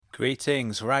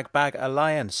Greetings, Ragbag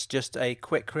Alliance. Just a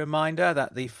quick reminder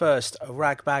that the first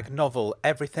Ragbag novel,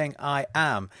 Everything I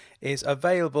Am, is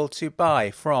available to buy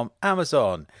from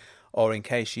Amazon. Or in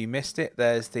case you missed it,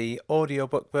 there's the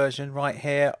audiobook version right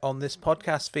here on this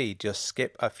podcast feed. Just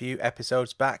skip a few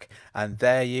episodes back and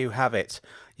there you have it.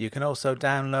 You can also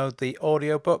download the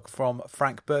audiobook from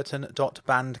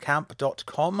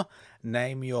frankburton.bandcamp.com.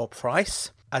 Name your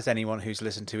price, as anyone who's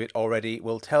listened to it already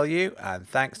will tell you. And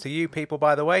thanks to you people,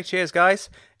 by the way. Cheers, guys.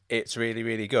 It's really,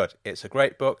 really good. It's a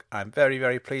great book. I'm very,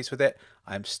 very pleased with it.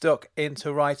 I'm stuck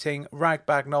into writing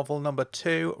Ragbag novel number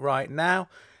 2 right now.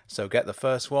 So get the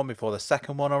first one before the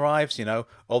second one arrives,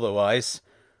 otherwise,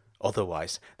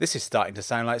 this is starting to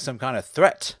sound like some kind of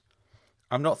threat.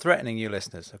 I'm not threatening you,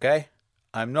 listeners, okay?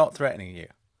 I'm not threatening you.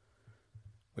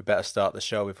 We better start the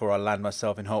show before I land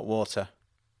myself in hot water.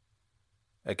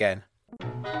 Again.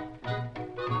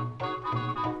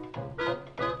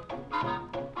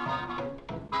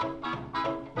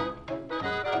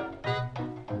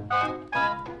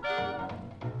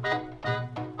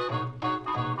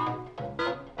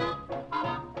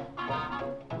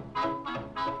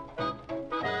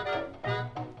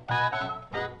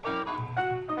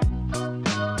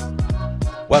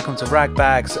 Welcome to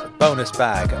Ragbag's Bonus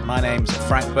Bag. My name's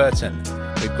Frank Burton.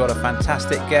 We've got a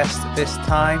fantastic guest this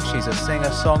time. She's a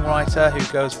singer-songwriter who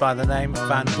goes by the name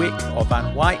Van Wyk or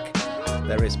Van Wyk.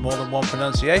 There is more than one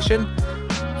pronunciation.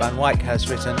 Van Wyk has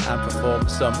written and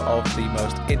performed some of the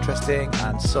most interesting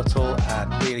and subtle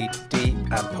and really deep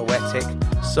and poetic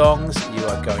songs. You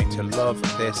are going to love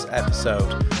this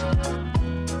episode.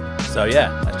 So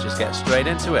yeah, let's just get straight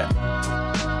into it.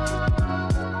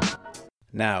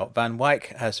 Now, Van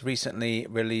Wyk has recently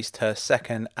released her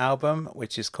second album,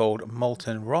 which is called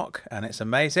Molten Rock, and it's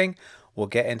amazing. We'll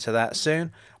get into that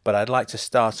soon, but I'd like to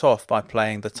start off by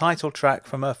playing the title track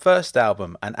from her first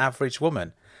album, An Average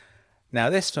Woman. Now,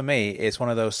 this for me is one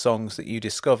of those songs that you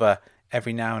discover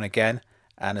every now and again,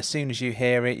 and as soon as you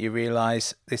hear it, you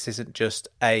realise this isn't just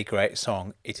a great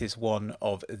song, it is one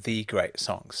of the great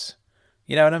songs.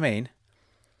 You know what I mean?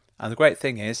 And the great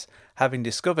thing is, having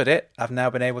discovered it, I've now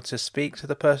been able to speak to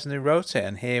the person who wrote it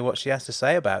and hear what she has to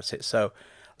say about it. So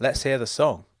let's hear the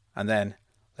song, and then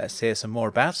let's hear some more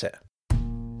about it.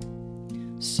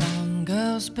 Some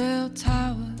girls build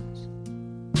towers,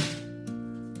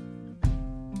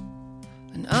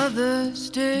 and others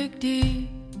dig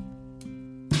deep,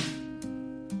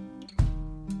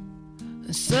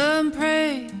 and some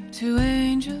pray to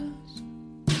angels,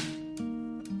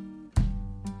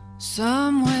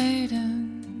 some wait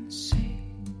and see.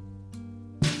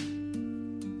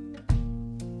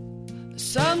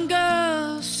 Some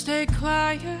girls stay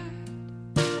quiet,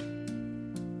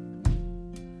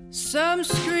 some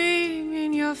scream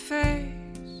in your face,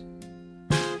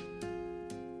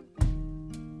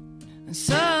 and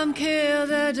some kill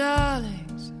their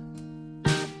darlings,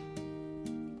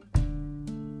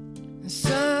 and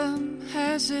some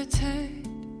hesitate.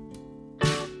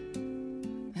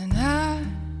 And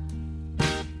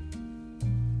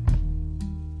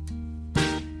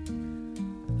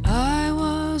I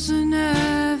was an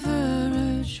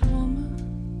average woman.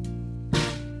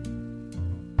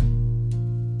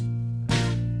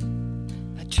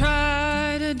 I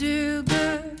tried to do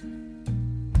good,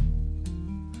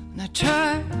 and I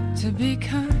tried to be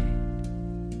kind,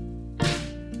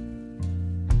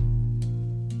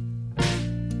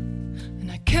 and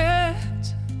I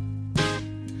kept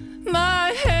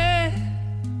my head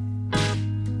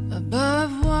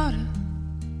above water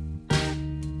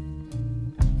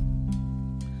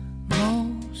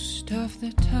of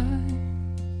the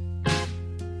time,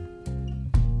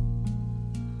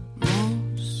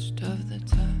 most of the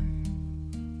time.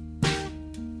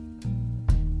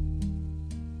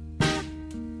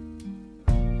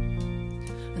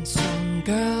 And some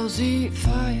girls eat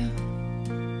fire,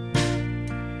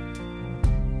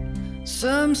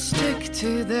 some stick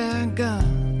to their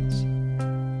guns,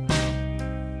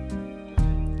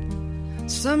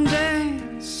 some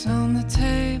dance on the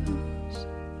table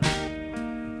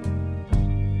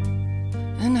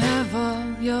and have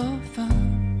all your fun.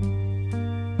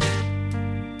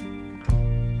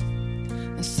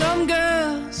 And some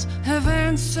girls have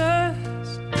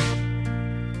answers,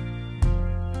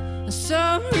 and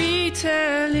some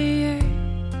retaliate,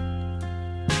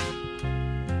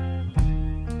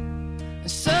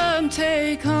 and some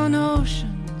take on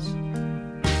oceans,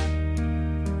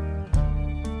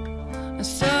 and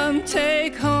some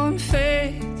take on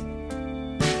faith.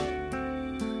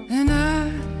 And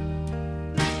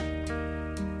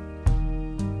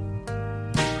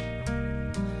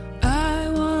I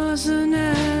was an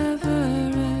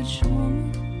average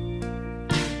woman.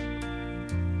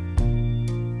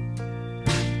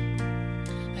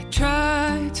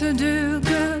 to do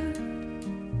good,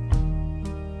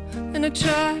 and I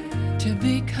try to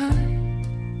be kind.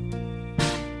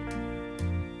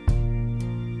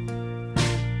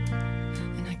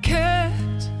 And I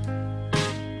kept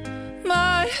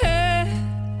my head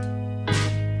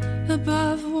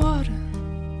above water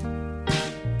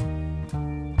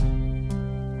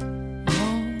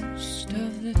most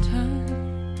of the time.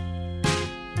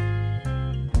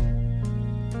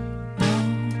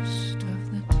 Most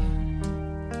of the time.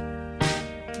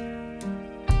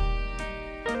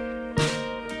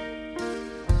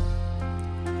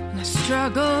 And I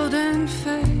struggled and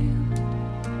failed,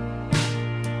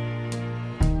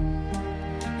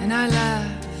 and I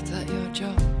laughed at your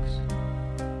jokes,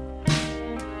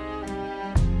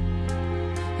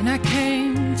 and I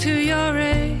came to your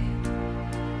aid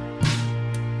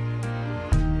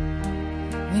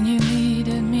when you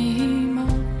needed me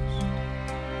most.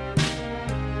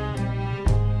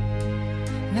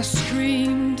 And I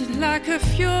screamed like a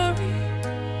fury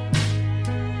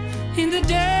in the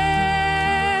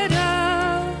dead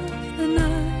of the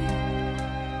night,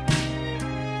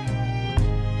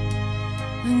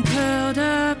 and curled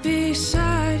up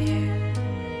beside you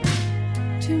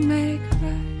to make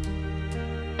right.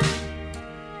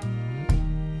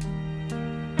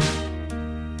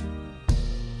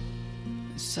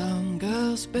 Some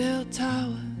girls build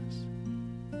towers,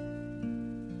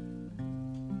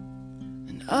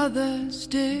 and others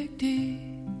dig deep.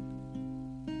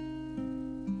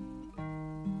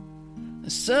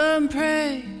 Some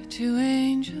pray to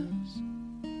angels,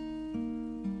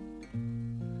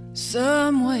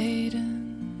 some wait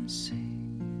and see.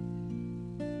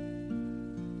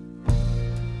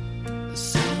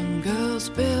 Some girls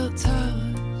build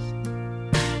towers,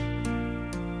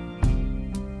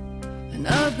 and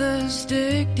others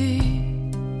dig deep.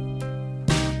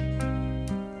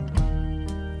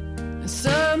 And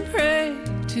some pray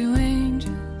to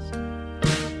angels,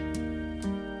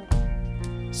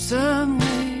 some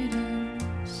wait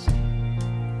and see.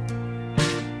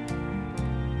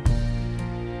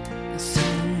 And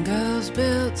some girls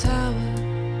build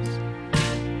towers,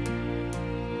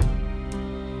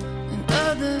 and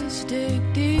others dig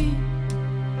deep.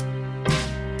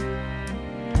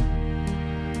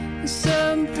 And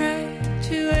some pray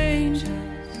to angels,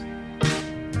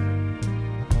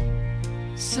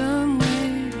 some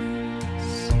wait and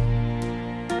see.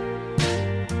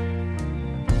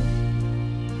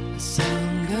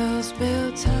 Some girls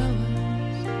build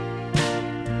towers,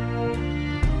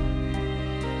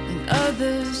 and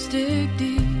others dig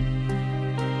deep.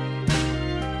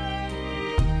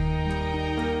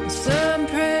 And some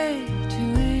pray to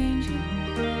angels,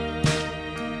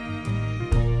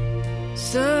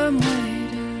 some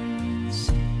wait and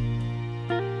see.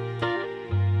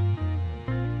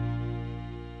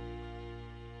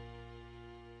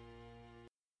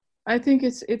 I think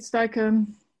it's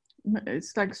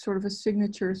like sort of a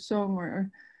signature song,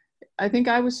 or I think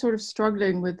I was sort of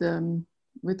struggling with the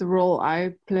role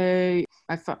I play.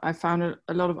 I found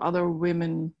a lot of other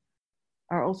women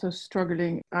are also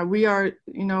struggling. We are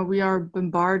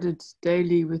bombarded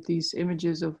daily with these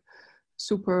images of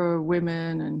super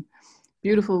women and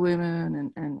beautiful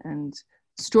women and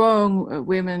strong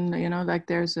women. Like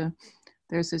there's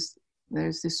this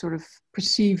sort of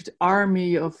perceived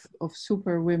army of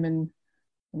super women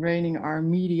reigning our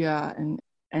media, and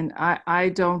I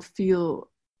don't feel.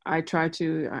 I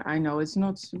know it's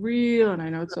not real, and I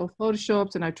know it's all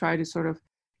photoshopped, and I try to sort of,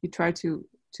 you try to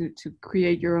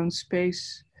create your own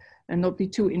space and not be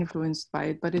too influenced by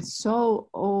it, but it's so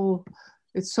all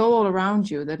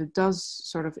around you that it does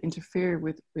sort of interfere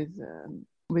with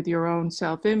your own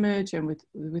self-image and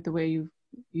with the way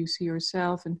you see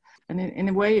yourself, and in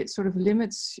a way it sort of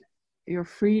limits your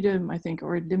freedom, I think,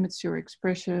 or it limits your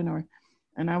expression,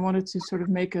 and I wanted to sort of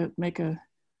make a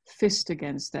fist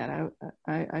against that.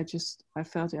 I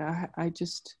felt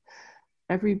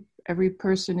every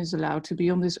person is allowed to be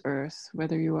on this earth,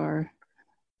 whether you are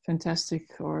fantastic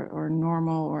or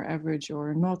normal or average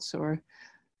or not, or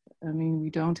I mean, we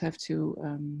don't have to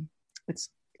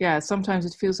sometimes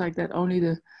it feels like that only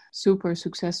the super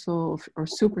successful or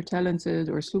super talented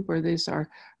or super this are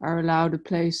allowed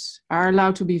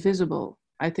to be visible.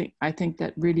 I think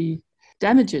that really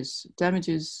damages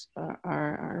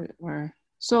our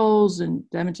souls, and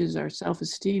damages our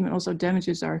self-esteem, and also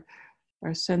damages our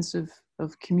sense of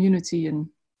community and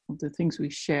of the things we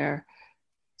share.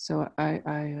 So I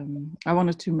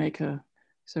wanted to make a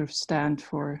sort of stand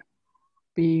for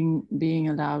being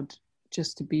allowed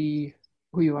just to be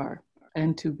who you are,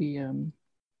 and to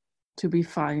be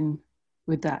fine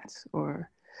with that, or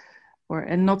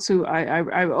and not to.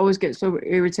 I always get so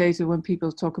irritated when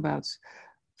people talk about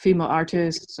female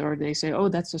artists, or they say, "Oh,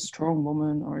 that's a strong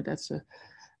woman," or "That's a,"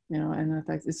 and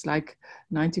it's like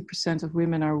 90% of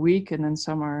women are weak, and then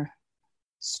some are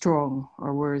strong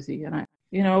or worthy. And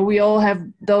we all have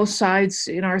those sides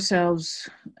in ourselves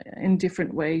in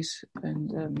different ways,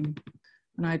 and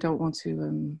I don't want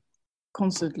to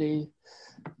constantly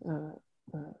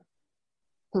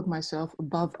put myself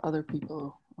above other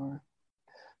people. Or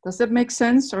does that make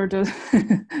sense? Or does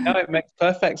No, it makes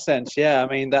perfect sense. Yeah, I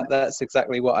mean that's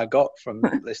exactly what I got from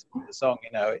listening to the song.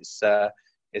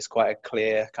 It's quite a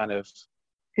clear kind of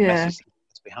message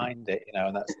behind it.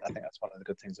 And I think that's one of the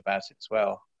good things about it as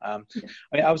well. I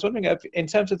mean, I was wondering if, in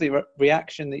terms of the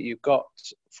reaction that you got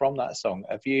from that song,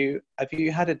 have you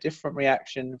had a different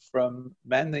reaction from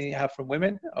men than you have from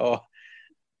women, or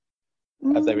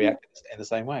have they reacted in the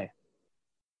same way?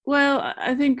 Well,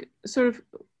 I think sort of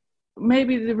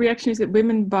maybe the reaction is that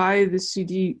women buy the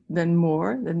CD then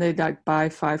more than they like buy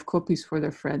 5 copies for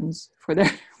their friends, for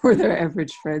their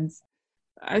average friends.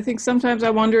 I think sometimes I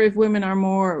wonder if women are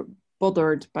more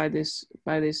bothered by this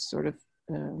sort of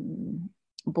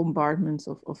bombardment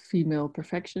of female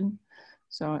perfection.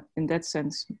 So in that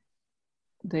sense,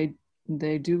 they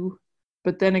do.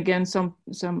 But then again,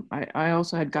 I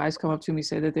also had guys come up to me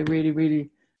say that they really, really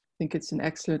think it's an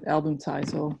excellent album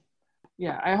title.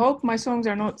 Yeah, I hope my songs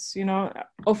are not,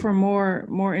 offer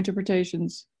more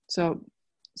interpretations. So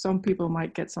some people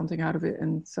might get something out of it,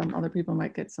 and some other people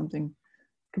might get something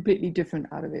completely different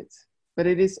out of it. But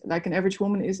it is like An Average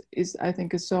Woman is I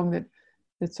think a song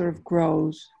that sort of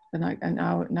grows, and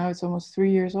now it's almost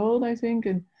 3 years old, I think,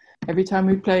 and every time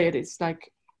we play it, it's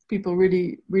like people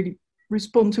really, really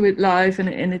respond to it live,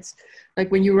 and it's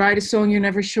like when you write a song, you're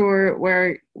never sure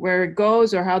where it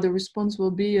goes or how the response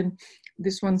will be, and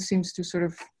this one seems to sort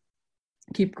of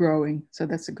keep growing. So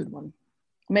that's a good one.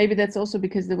 Maybe that's also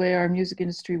because the way our music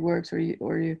industry works, or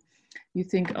you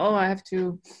think, oh, I have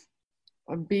to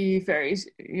be very,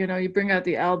 you bring out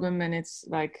the album and it's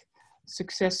like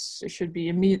success should be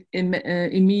immediate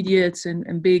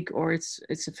and big, or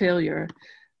it's a failure.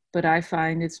 But I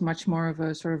find it's much more of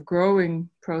a sort of growing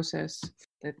process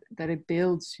that it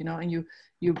builds, and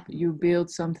you build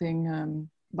something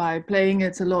by playing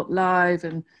it a lot live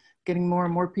and getting more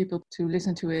and more people to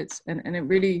listen to it. And it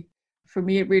really, for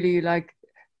me, it really, like,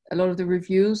 a lot of the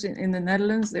reviews in the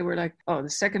Netherlands, they were like, oh, the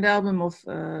second album of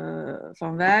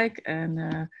Van Wijk,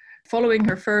 and following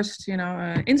her first,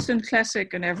 instant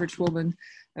classic, An Average Woman.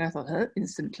 And I thought,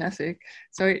 instant classic?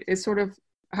 So it's sort of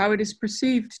how it is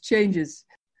perceived changes.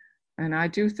 And I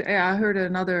heard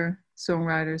another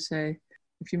songwriter say,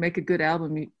 if you make a good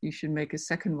album, you should make a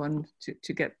second one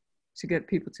to get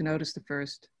people to notice the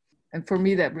first. And for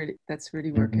me, that's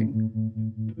really working.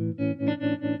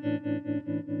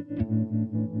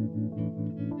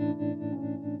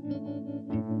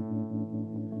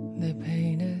 They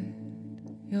painted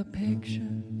your picture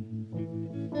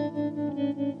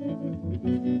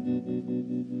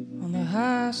on the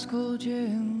high school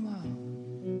gym wall.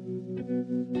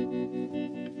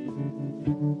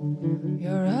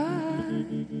 Your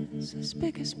eyes as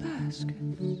big as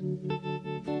baskets,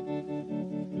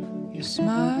 your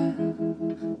smile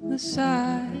the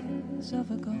size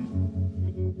of a goal.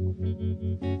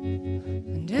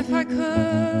 And if I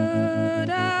could,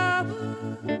 I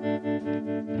would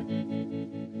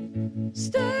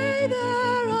stay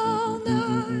there all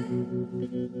night.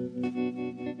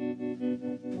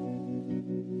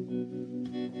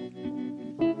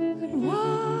 And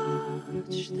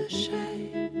watch the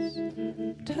shades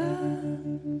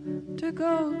turn to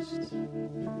ghosts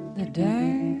that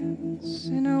dance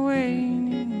in a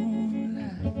waning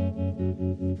moonlight.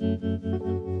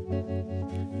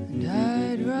 And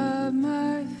I'd rub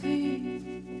my feet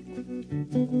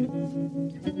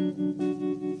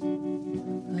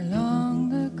along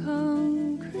the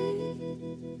concrete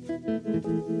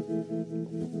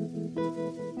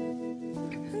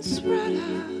and spread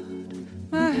out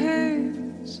my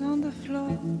hands on the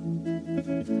floor,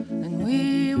 and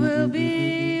we will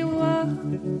be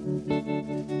one.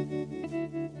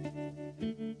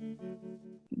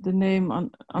 The name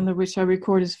under which I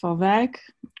record is Van Wijk,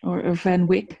 or Van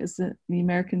Wyck, as the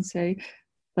Americans say.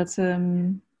 But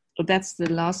that's the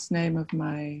last name of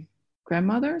my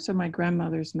grandmother, so my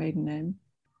grandmother's maiden name.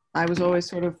 I was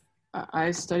always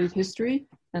I studied history,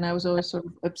 and I was always sort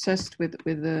of obsessed with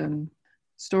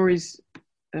stories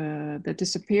that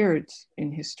disappeared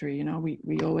in history.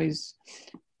 We always,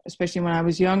 especially when I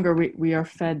was younger, we are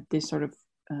fed this sort of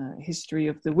history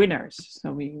of the winners.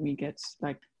 So we get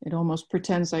like, it almost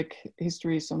pretends like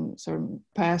history is some sort of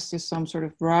past is some sort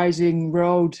of rising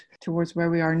road towards where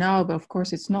we are now, but of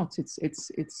course it's not.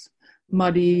 It's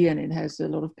muddy, and it has a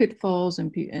lot of pitfalls,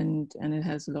 and it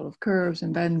has a lot of curves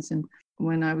and bends. And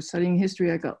when I was studying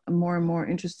history, I got more and more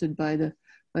interested by the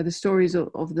stories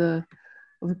of the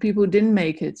people who didn't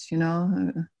make it,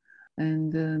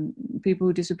 and people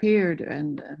who disappeared,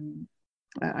 and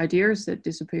ideas that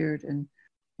disappeared, and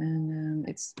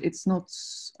it's not.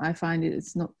 I find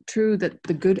it's not true that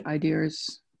the good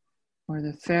ideas or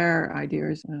the fair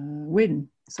ideas win.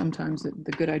 Sometimes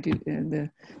the good idea,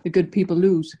 the good people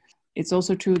lose. It's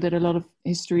also true that a lot of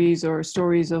histories or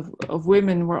stories of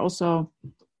women were also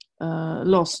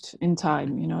lost in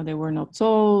time. They were not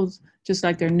told, just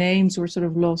like their names were sort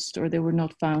of lost, or they were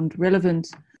not found relevant,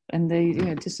 and they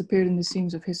disappeared in the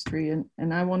seams of history.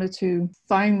 And I wanted to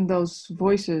find those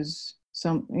voices,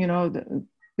 some the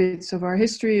bits of our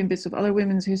history and bits of other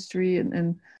women's history,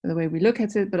 and the way we look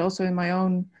at it, but also in my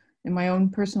own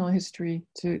personal history,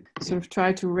 to sort of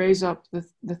try to raise up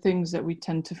the things that we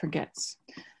tend to forget.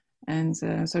 And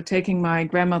so taking my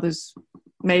grandmother's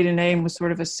maiden name was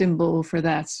sort of a symbol for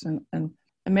that, and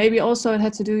maybe also it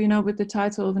had to do with the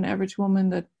title of An Average Woman,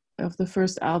 that of the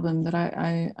first album, that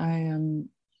I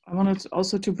wanted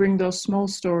also to bring those small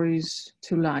stories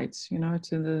to light,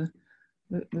 to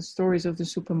the stories of the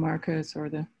supermarkets, or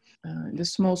the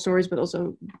small stories, but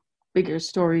also bigger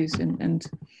stories, and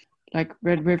like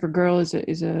Red River Girl is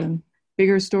a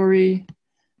bigger story.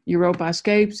 Europa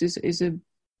Escapes is a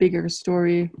bigger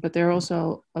story, but they're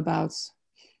also about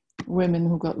women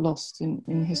who got lost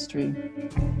in history.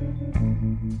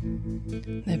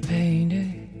 They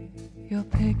painted your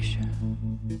picture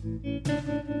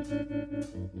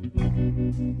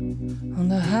on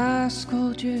the high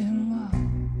school gym wall.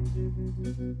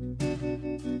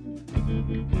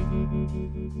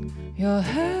 Your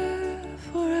hair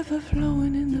forever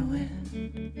flowing in the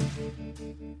wind.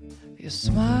 Your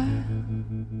smile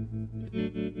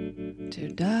to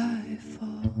die for.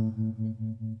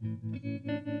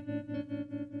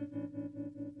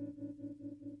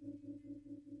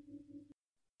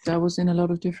 I was in a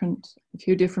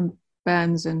few different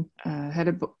bands, and had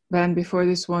a band before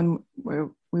this one where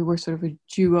we were sort of a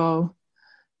duo,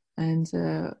 and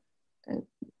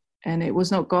it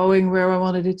was not going where I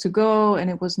wanted it to go, and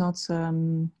it was not.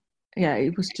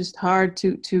 It was just hard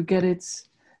to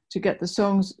get the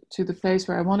songs to the place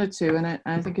where I wanted to, and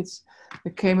I think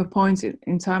there came a point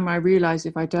in time I realized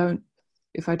if I don't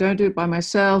do it by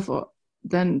myself,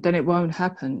 then it won't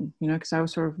happen, because I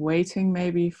was sort of waiting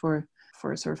maybe for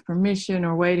a sort of permission,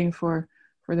 or waiting for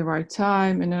the right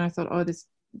time, and then I thought,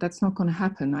 that's not going to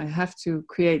happen. I have to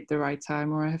create the right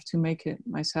time, or I have to make it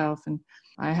myself, and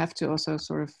I have to also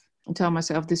sort of tell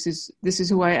myself this is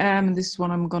who I am, and this is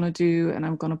what I'm going to do, and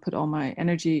I'm going to put all my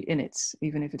energy in it,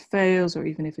 even if it fails, or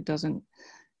even if it doesn't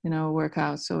work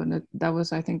out. So that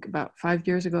was, I think, about 5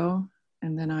 years ago,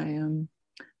 and then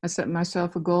I set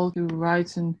myself a goal to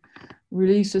write and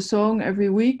release a song every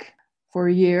week for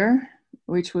a year,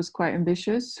 which was quite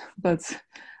ambitious, but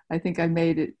I think I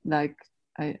made it. Like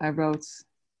I wrote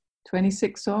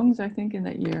 26 songs, I think, in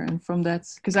that year. And from that,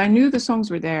 because I knew the songs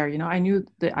were there, I knew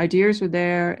the ideas were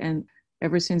there. And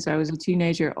ever since I was a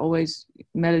teenager, always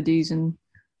melodies and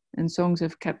songs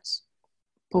have kept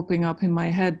popping up in my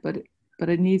head. But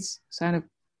it needs kind of,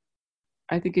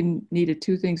 I think it needed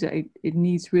two things. It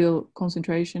needs real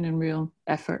concentration and real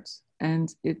effort.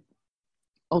 And it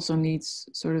also needs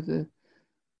sort of the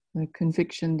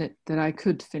conviction that I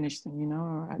could finish them,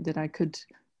 or that I could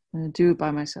do it by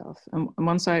myself. And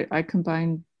once I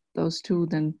combined those two,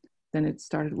 then it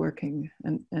started working.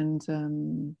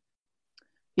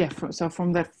 So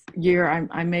from that year,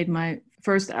 I made my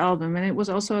first album, and it was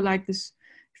also like this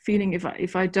feeling: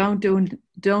 if I don't do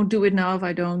it now, if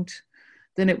I don't,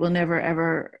 then it will never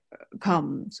ever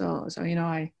come. So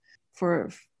I for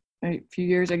a few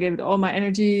years I gave it all my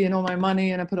energy and all my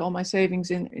money, and I put all my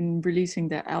savings in releasing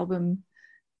that album,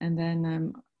 and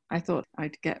then I thought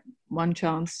I'd get one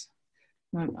chance.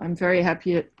 I'm very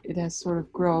happy it has sort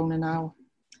of grown, and now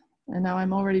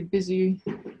I'm already busy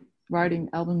writing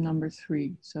album number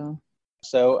 3. So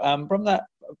from that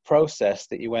process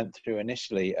that you went through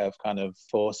initially of kind of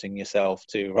forcing yourself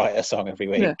to write a song every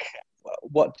week,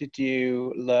 what did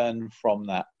you learn from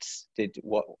that? Do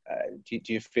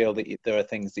you feel that there are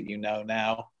things that you know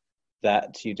now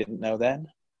that you didn't know then?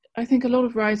 I think a lot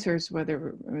of writers,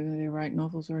 whether they write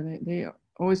novels or they are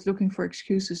always looking for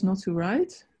excuses not to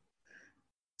write.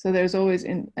 So there's always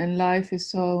and life is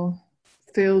so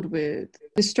filled with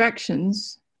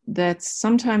distractions that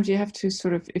sometimes you have to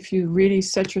sort of, if you really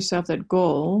set yourself that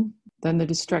goal, then the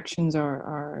distractions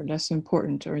are less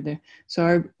important.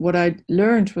 What I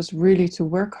learned was really to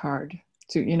work hard,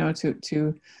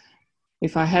 to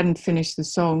if I hadn't finished the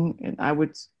song, and I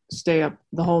would stay up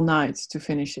the whole night to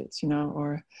finish it,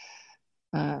 or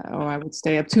I would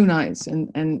stay up 2 nights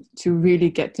and to really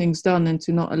get things done and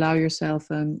to not allow yourself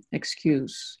an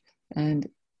excuse. And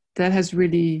that has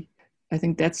really, I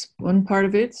think that's one part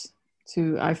of it.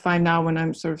 I find now when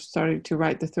I'm sort of starting to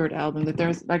write the third album that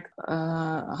there's like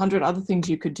 100 other things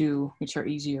you could do which are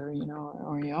easier,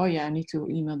 or oh yeah, I need to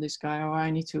email this guy, or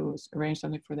I need to arrange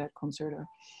something for that concert.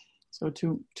 So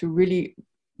to really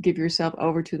give yourself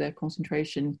over to that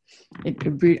concentration, I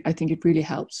think it really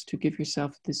helps to give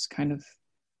yourself this kind of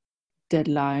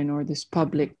deadline or this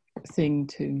public thing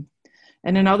to.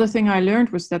 And another thing I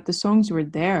learned was that the songs were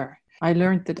there. I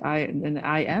learned that I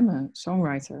am a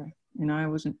songwriter. I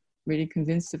wasn't really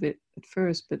convinced of it at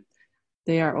first, but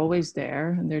they are always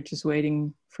there, and they're just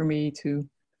waiting for me to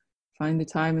find the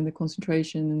time and the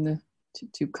concentration and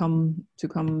to come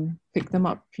pick them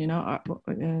up.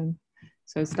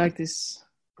 So it's like this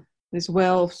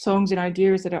well of songs and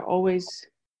ideas that are always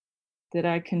that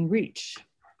I can reach,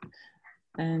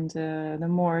 and the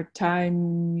more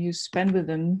time you spend with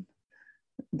them,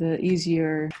 the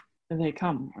easier they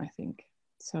come, I think.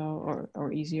 So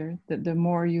or easier, the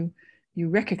more you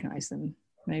recognize them.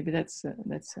 Maybe that's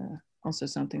also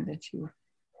something that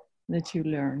you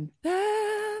learn.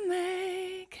 They're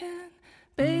making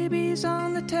babies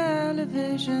on the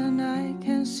television. I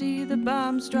can see the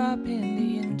bombs drop in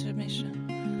the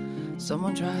intermission.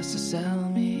 Someone tries to sell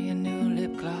me a new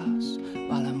lip gloss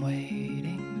while I'm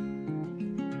waiting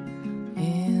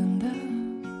in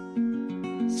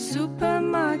the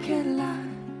supermarket line.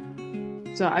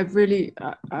 So I've really,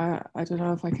 I don't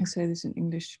know if I can say this in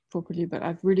English properly, but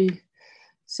I've really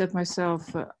set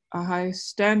myself a high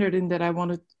standard in that I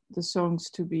wanted the songs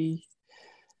to be,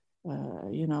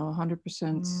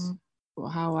 100%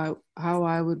 how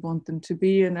I would want them to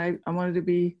be. And I wanted to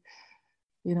be,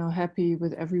 happy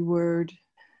with every word.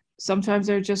 Sometimes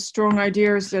they're just strong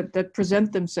ideas that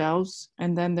present themselves.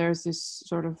 And then there's this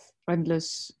sort of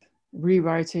endless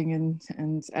rewriting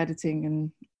and editing.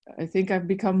 And I think I've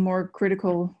become more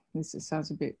critical. This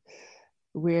sounds a bit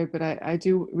weird, but I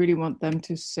do really want them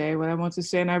to say what I want to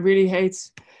say. And I really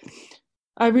hate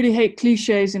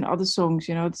cliches in other songs.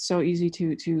 It's so easy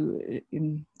to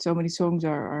in so many songs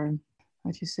are how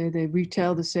do you say, they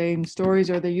retell the same stories,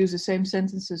 or they use the same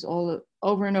sentences all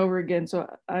over and over again. So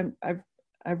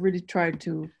I've really tried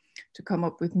to come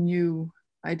up with new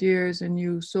ideas and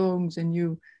new songs and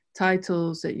new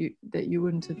titles that you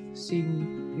wouldn't have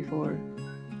seen before.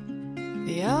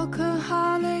 The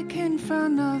alcoholic in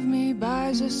front of me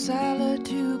buys a salad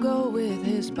to go with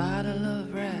his bottle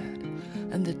of red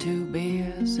and the 2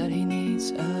 beers that he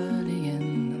needs early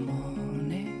in the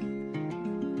morning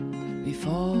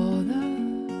before the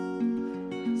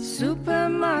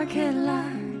supermarket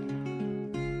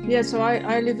line. Yeah, so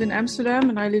I live in Amsterdam,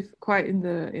 and I live quite in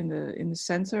the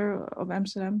center of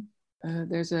Amsterdam.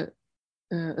 There's a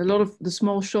lot of the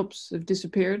small shops have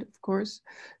disappeared, of course.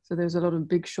 So there's a lot of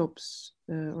big shops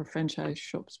or franchise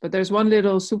shops. But there's one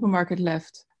little supermarket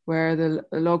left where the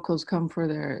locals come for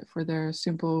their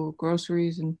simple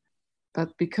groceries.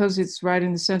 But because it's right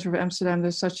in the center of Amsterdam,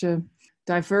 there's such a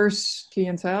diverse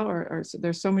clientele, or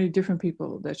there's so many different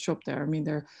people that shop there. I mean,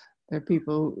 there are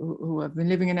people who have been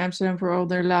living in Amsterdam for all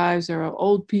their lives. There are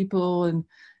old people, and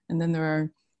then there are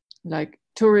like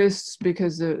tourists,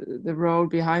 because the road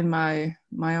behind my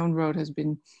own road has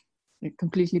been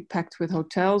completely packed with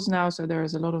hotels now. So there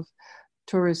is a lot of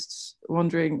tourists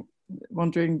wandering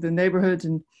the neighborhood,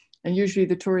 and usually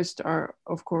the tourists are,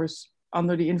 of course,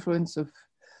 under the influence of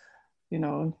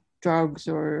drugs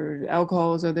or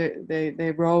alcohol, so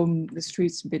they roam the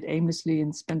streets a bit aimlessly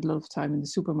and spend a lot of time in the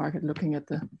supermarket looking at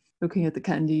the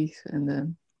candy and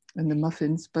the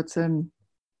muffins. But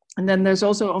and then there's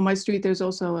also on my street there's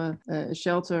also a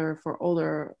shelter for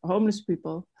older homeless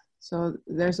people. So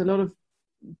there's a lot of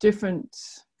different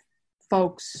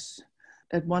folks.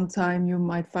 At one time you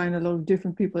might find a lot of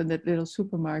different people in that little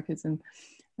supermarket, and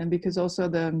because also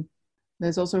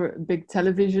there's also a big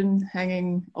television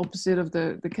hanging opposite of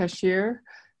the cashier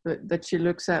that she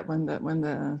looks at when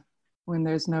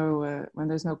there's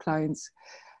no clients,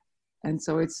 and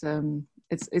so it's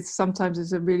sometimes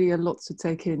it's really a lot to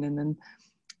take in. And then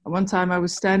one time I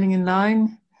was standing in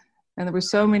line, and there were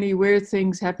so many weird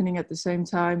things happening at the same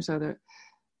time. So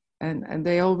and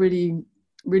they all really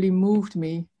moved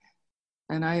me,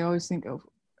 and I always think of,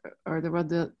 or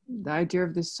the idea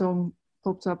of this song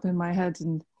popped up in my head,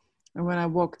 and when I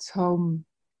walked home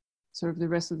sort of the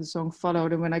rest of the song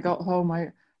followed. And when I got home,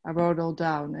 I wrote it all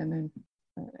down. And then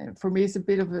for me, it's a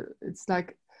bit of it's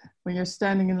like when you're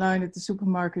standing in line at the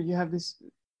supermarket, you have this,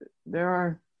 there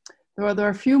are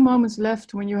a few moments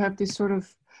left when you have this sort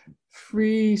of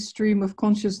free stream of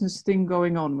consciousness thing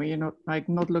going on, where you're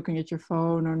not looking at your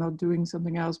phone or not doing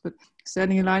something else, but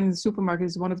standing in line in the supermarket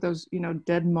is one of those,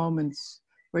 dead moments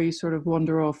where you sort of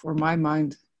wander off, or my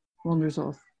mind wanders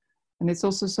off. And it's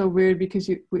also so weird because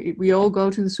we all go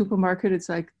to the supermarket. It's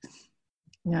like,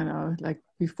 like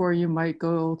before you might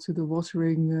go to the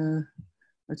watering or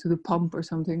to the pump or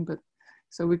something. But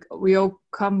so we all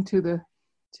come to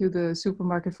the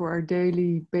supermarket for our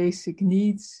daily basic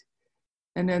needs.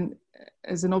 And then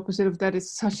as an opposite of that,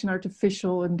 it's such an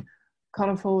artificial and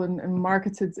colorful and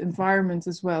marketed environment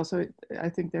as well. So I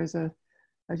think there's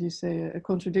as you say, a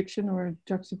contradiction or a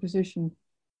juxtaposition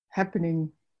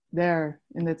happening there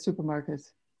in that supermarket,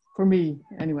 for me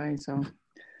anyway. So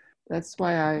that's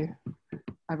why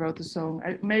I wrote the song.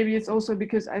 Maybe it's also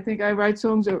because I think I write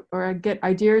songs or I get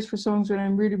ideas for songs when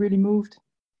I'm really, really moved.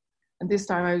 And this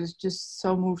time I was just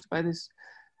so moved by this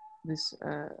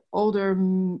older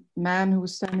man who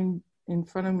was standing in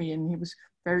front of me, and he was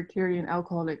very clearly an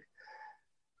alcoholic,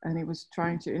 and he was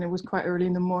trying to, and it was quite early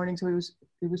in the morning, so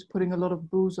he was putting a lot of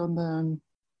booze on the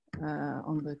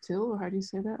till, or how do you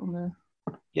say that, on the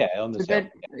till.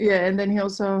 Yeah, and then he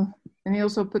also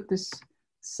put this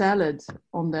salad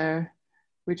on there,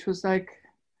 which was like,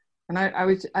 and I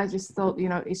just thought,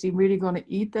 is he really going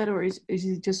to eat that, or is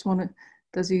he just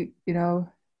does he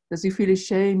feel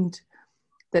ashamed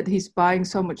that he's buying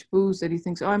so much booze that he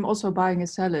thinks, I'm also buying a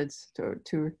salad to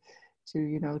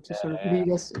sort of lead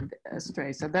us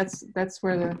astray. So that's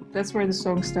where the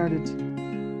song started.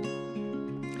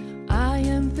 I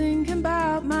am thinking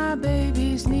about my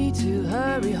babies, need to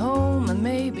hurry home and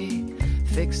maybe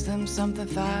fix them something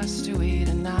fast to eat,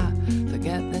 and not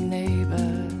forget the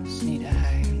neighbors need a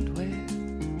hand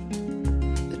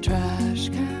with the trash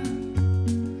can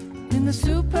in the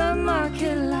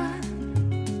supermarket line.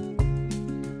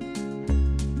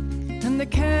 And the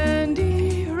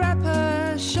candy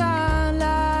wrappers shine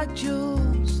like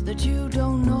jewels that you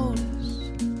don't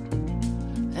notice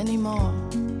anymore.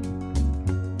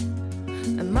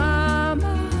 And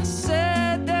Mama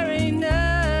said there ain't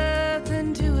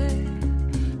nothing to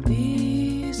it.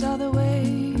 These are the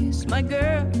ways, my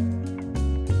girl.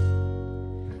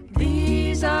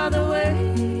 These are the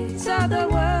ways of the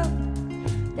world.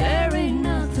 There ain't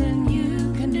nothing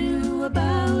you can do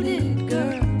about it,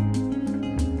 girl.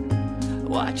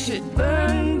 Watch it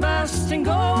burn, bust, and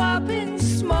go up in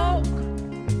smoke,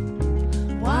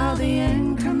 while the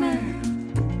anchor man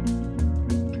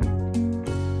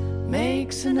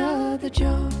makes another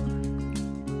joke.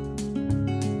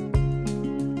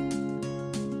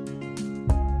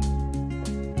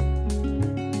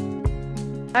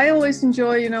 I always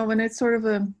enjoy, when it's sort of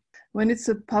when it's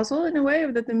a puzzle in a way,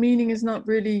 that the meaning is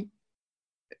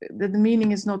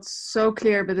not so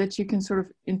clear, but that you can sort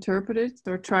of interpret it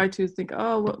or try to think,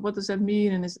 what does that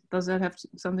mean? And does that have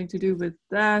something to do with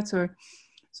that? Or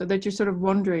so that you're sort of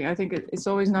wondering. I think it's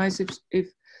always nice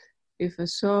if a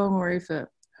song or if a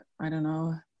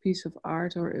piece of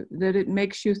art, or that it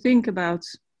makes you think about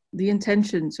the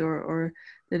intentions, or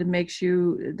that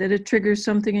it triggers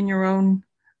something in your own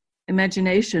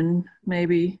imagination,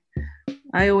 maybe.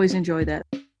 I always enjoy that.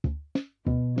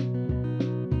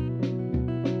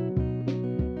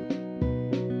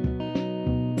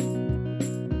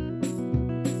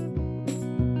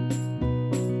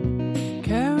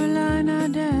 Carolina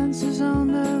dances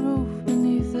on the roof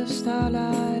beneath the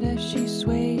starlight as she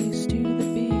sways to the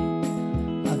beat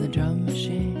of the drum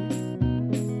machine.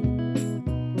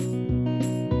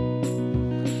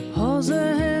 Holds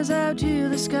her hands out to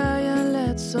the sky and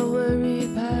lets a worry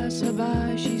pass her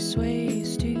by. She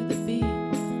sways to the beat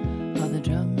of the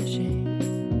drum machine.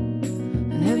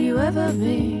 And have you ever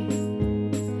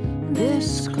been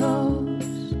this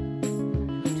close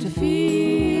to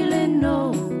feeling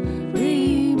no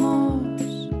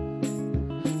remorse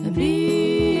and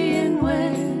being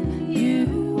where you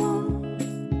want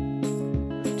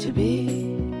to be?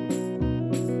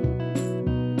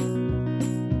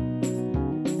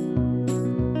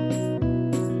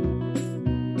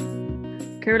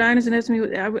 Carolina's Anatomy,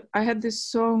 I had this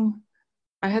song,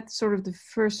 I had sort of the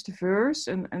first verse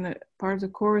and a part of the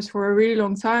chorus for a really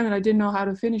long time, and I didn't know how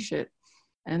to finish it.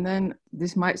 And then,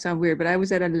 this might sound weird, but I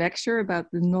was at a lecture about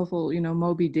the novel,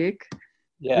 Moby Dick,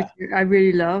 which I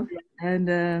really love. And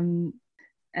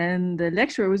the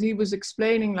lecturer he was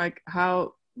explaining like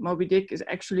how Moby Dick is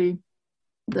actually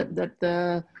that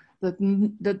the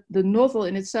novel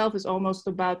in itself is almost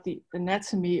about the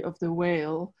anatomy of the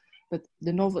whale, but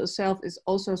the novel itself is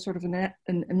also sort of an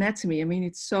anatomy. I mean,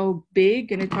 it's so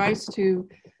big, and it tries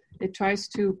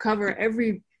to cover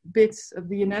every bit of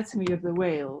the anatomy of the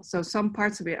whale. So some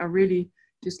parts of it are really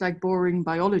just like boring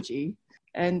biology.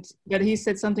 But he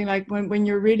said something like, when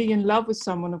you're really in love with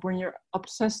someone, or when you're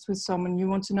obsessed with someone, you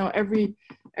want to know every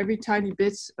tiny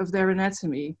bit of their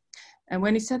anatomy. And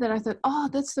when he said that, I thought, oh,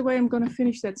 that's the way I'm going to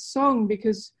finish that song,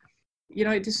 because, you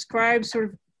know, it describes sort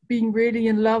of being really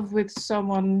in love with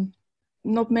someone,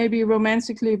 not maybe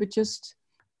romantically, but just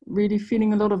really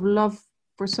feeling a lot of love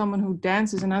for someone who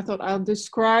dances. And I thought I'll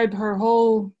describe her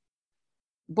whole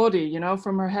body, you know,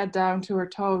 from her head down to her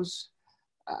toes,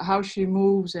 how she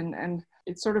moves, and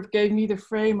it sort of gave me the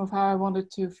frame of how I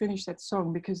wanted to finish that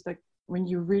song, because like when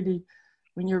you're really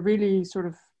sort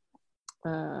of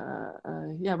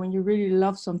when you really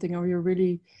love something, or you're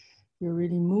really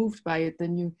moved by it,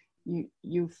 then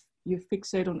you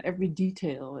fixate on every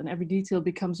detail, and every detail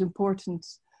becomes important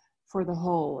for the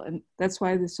whole. And that's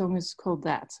why the song is called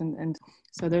that. And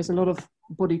so there's a lot of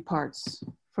body parts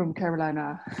from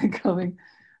Carolina going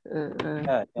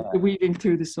weaving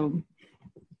through the song.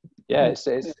 Yeah,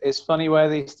 it's funny where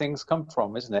these things come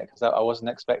from, isn't it? Because I wasn't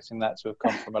expecting that to have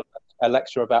come from a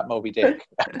lecture about Moby Dick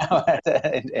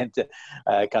into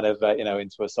kind of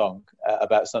into a song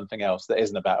about something else that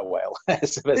isn't about a whale. But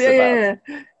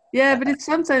it's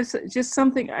sometimes just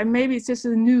something. Maybe it's just a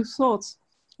new thought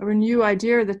or a new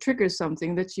idea that triggers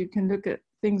something, that you can look at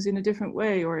things in a different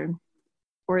way, or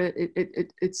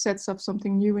it sets up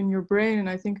something new in your brain. And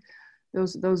I think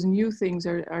those new things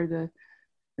are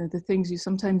the things you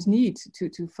sometimes need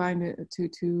to find it,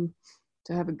 to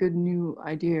have a good new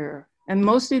idea. And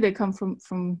mostly they come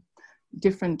from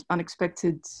different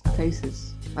unexpected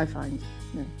places, I find.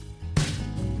 Yeah.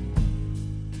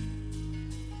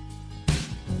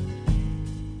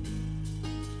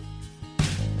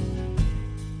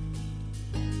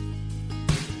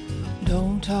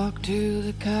 Don't talk to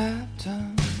the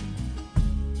captain.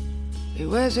 He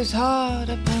wears his heart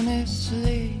upon his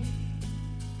sleeve.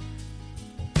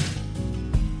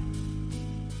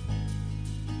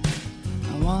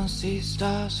 Once he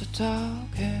starts to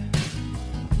talking,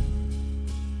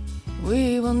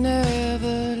 we will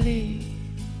never leave.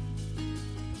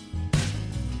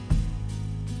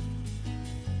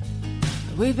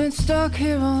 We've been stuck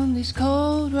here on these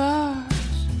cold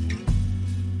rocks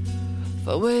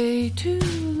for way too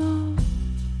long.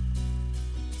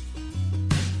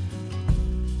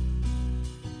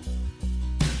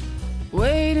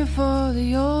 Waiting for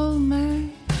the old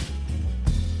man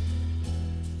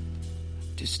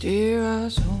to steer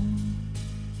us home.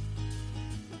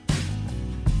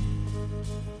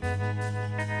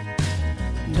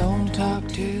 Don't talk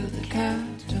to the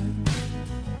captain.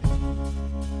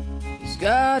 He's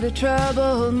got a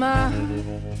troubled mind.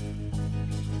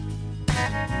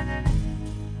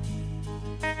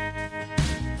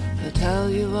 He'll tell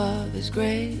you of his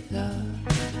great love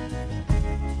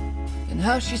and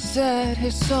how she set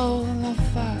his soul on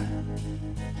fire.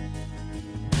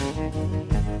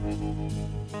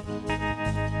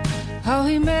 How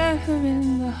he met her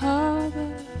in the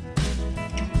harbor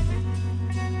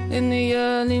in the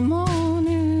early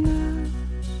morning hours.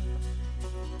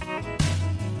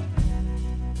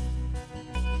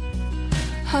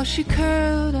 How she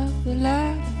curled up the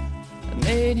ladder and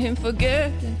made him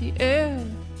forget that he ever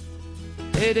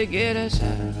had to get us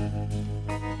out.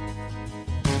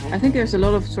 I think there's a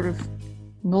lot of sort of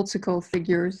nautical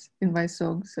figures in my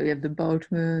songs. So you have the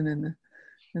boatman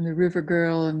and the river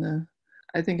girl, and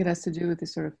I think it has to do with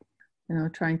this sort of, you know,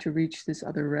 trying to reach this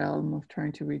other realm, of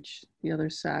trying to reach the other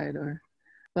side. Or,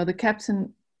 well, the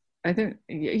captain, I think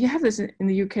you have this in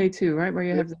the UK too, right? Where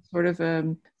you have the sort of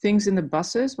things in the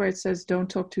buses where it says "Don't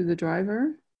talk to the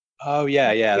driver." Oh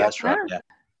yeah, that's right. Yeah.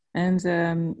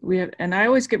 And we have, and I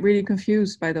always get really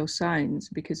confused by those signs,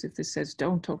 because if this says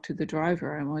 "Don't talk to the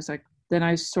driver," I'm always like, then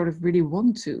I sort of really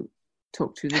want to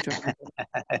talk to the driver.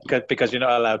 Because you're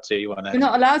not allowed to. You're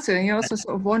not allowed to, and you're also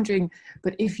sort of wondering,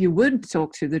 but if you would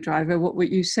talk to the driver, what would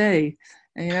you say?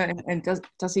 And, you know, and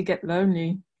does he get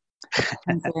lonely?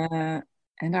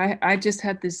 And I just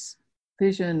had this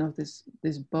vision of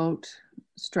this boat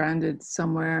stranded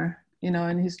somewhere. You know,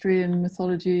 in history and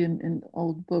mythology and in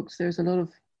old books, there's a lot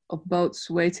of boats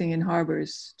waiting in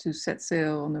harbors to set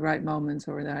sail on the right moments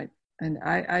or the right. And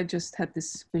I just had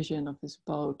this vision of this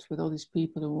boat with all these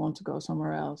people who want to go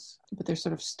somewhere else, but they're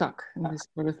sort of stuck in this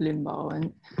sort of limbo.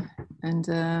 And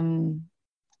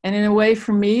in a way,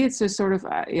 for me, it's a sort of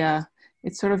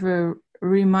it's sort of a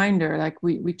reminder. Like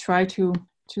we try to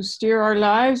steer our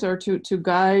lives or to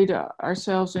guide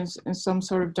ourselves in some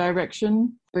sort of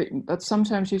direction. But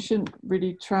sometimes you shouldn't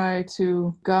really try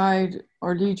to guide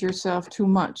or lead yourself too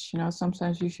much.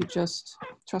 Sometimes you should just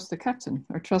trust the captain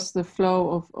or trust the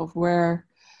flow of where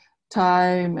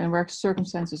time and where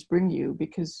circumstances bring you,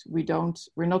 because we don't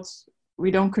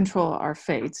control our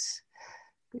fates.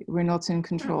 We're not in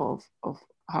control of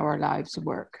how our lives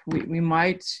work.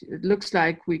 It looks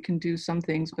like we can do some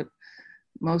things, but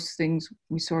most things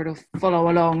we sort of follow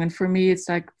along. And for me, it's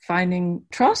like finding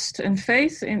trust and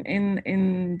faith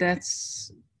in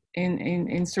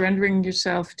surrendering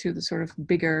yourself to the sort of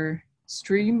bigger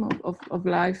stream of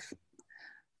life.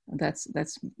 That's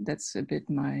a bit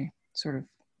my sort of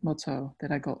motto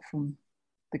that I got from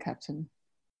the captain.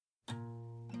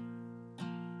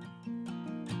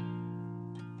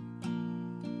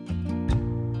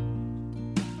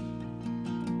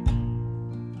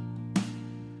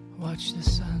 Watch the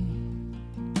sun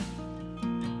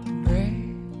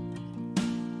break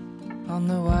on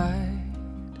the wide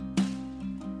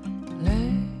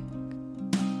lake,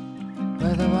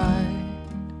 where the white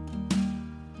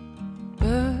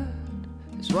bird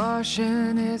is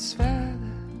washing its feathers.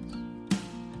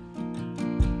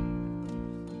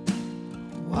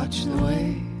 Watch the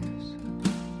waves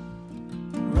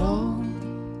roll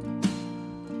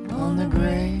on the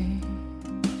gray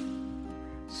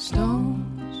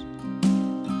stones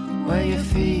where your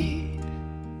feet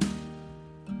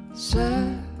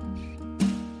search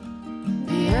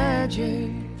the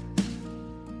edges.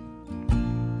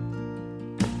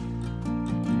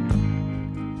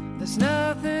 There's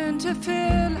nothing to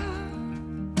fill up.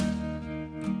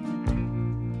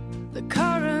 The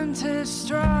current is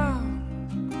strong,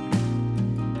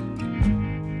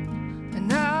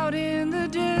 and out in the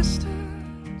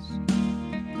distance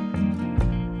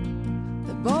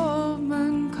the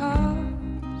boatman calls.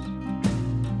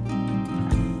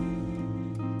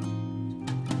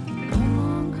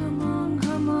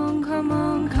 Come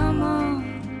on, come on,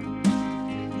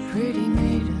 pretty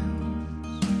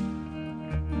maidens,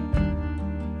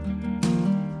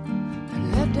 and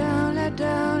let down, let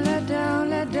down, let down,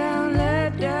 let down,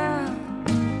 let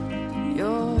down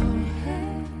your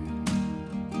head,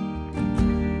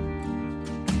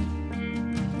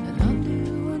 and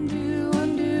undo, undo,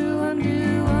 undo,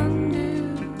 undo, undo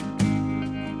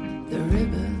the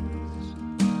ribbons,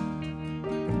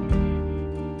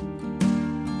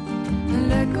 and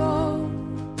let go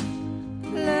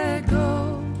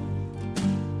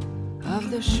of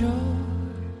the shore.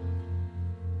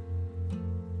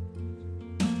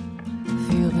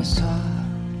 Feel the soft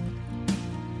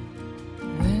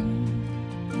wind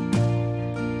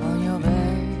on your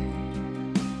bare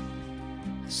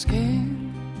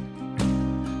skin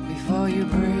before you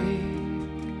break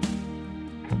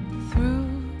through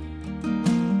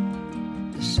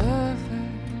the surface,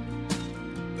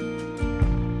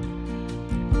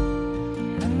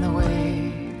 and the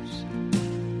waves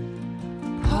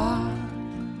part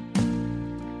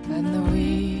and the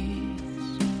weeds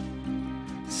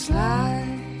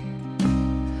slide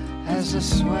as the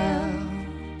swell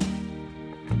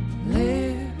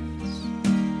lifts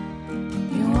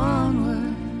you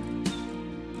onward.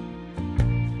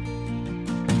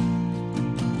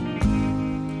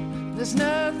 There's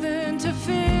nothing to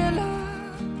fill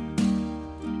up.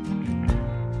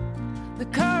 The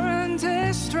current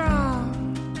is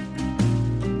strong,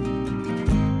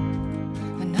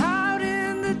 and out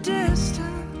in the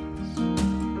distance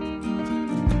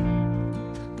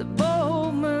the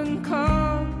boatman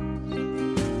calls.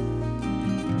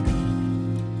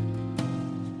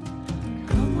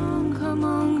 Come on, come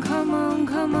on, come on,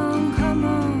 come on, come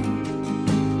on,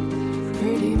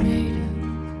 pretty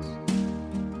maidens,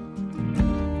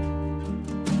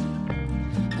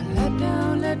 and let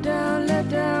down, let down, let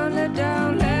down, let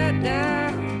down, let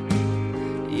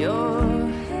down your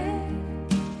head,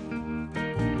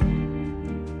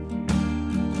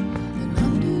 and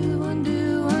undo,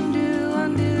 undo, undo,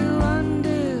 undo,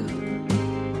 undo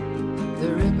the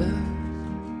ribbon,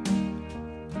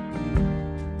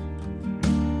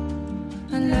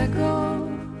 and let go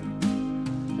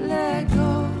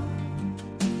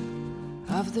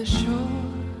of the shore.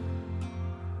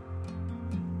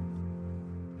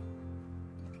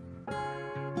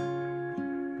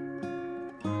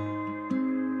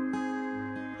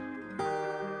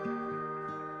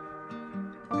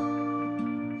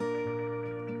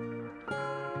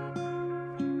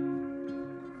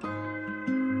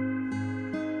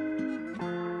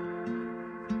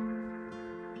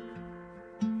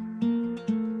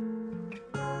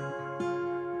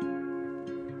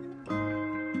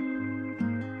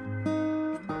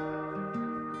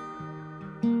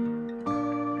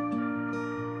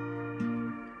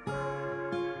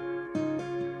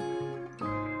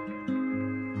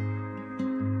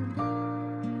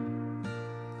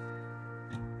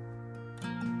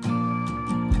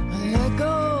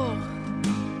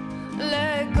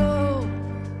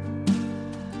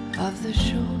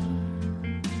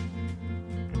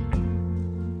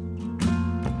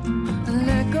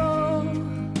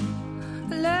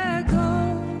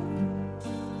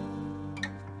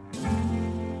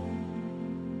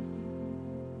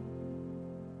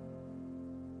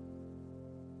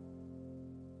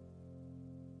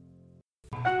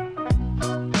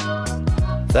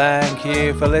 Thank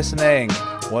you for listening.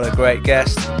 What a great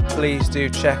guest. Please do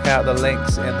check out the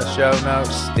links in the show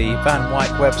notes. The Van Wyck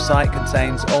website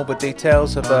contains all the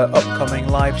details of her upcoming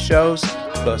live shows,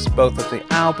 plus both of the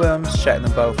albums. Check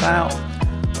them both out.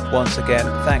 Once again,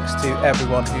 thanks to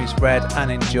everyone who's read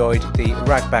and enjoyed the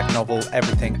Ragbag novel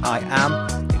Everything I Am.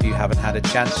 If you haven't had a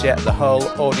chance yet, the whole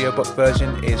audiobook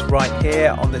version is right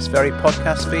here on this very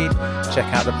podcast feed. Check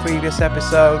out the previous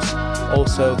episodes.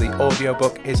 Also, the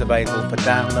audiobook is available for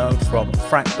download from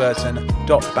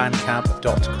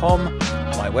frankburton.bandcamp.com.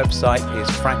 My website is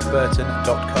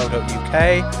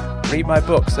frankburton.co.uk. Read my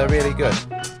books, they're really good.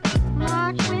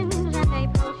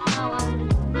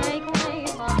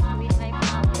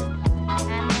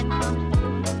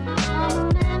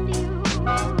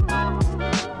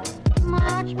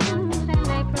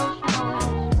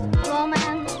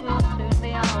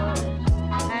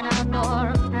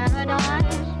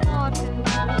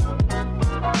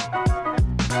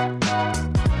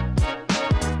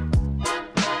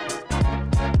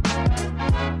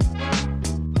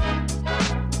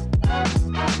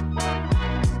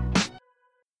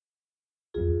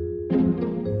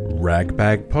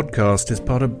 Ragbag Podcast is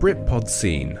part of Britpod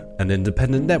Scene, an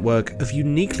independent network of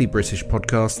uniquely British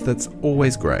podcasts that's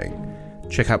always growing.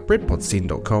 Check out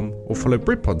BritpodScene.com or follow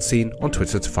Britpod Scene on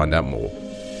Twitter to find out more.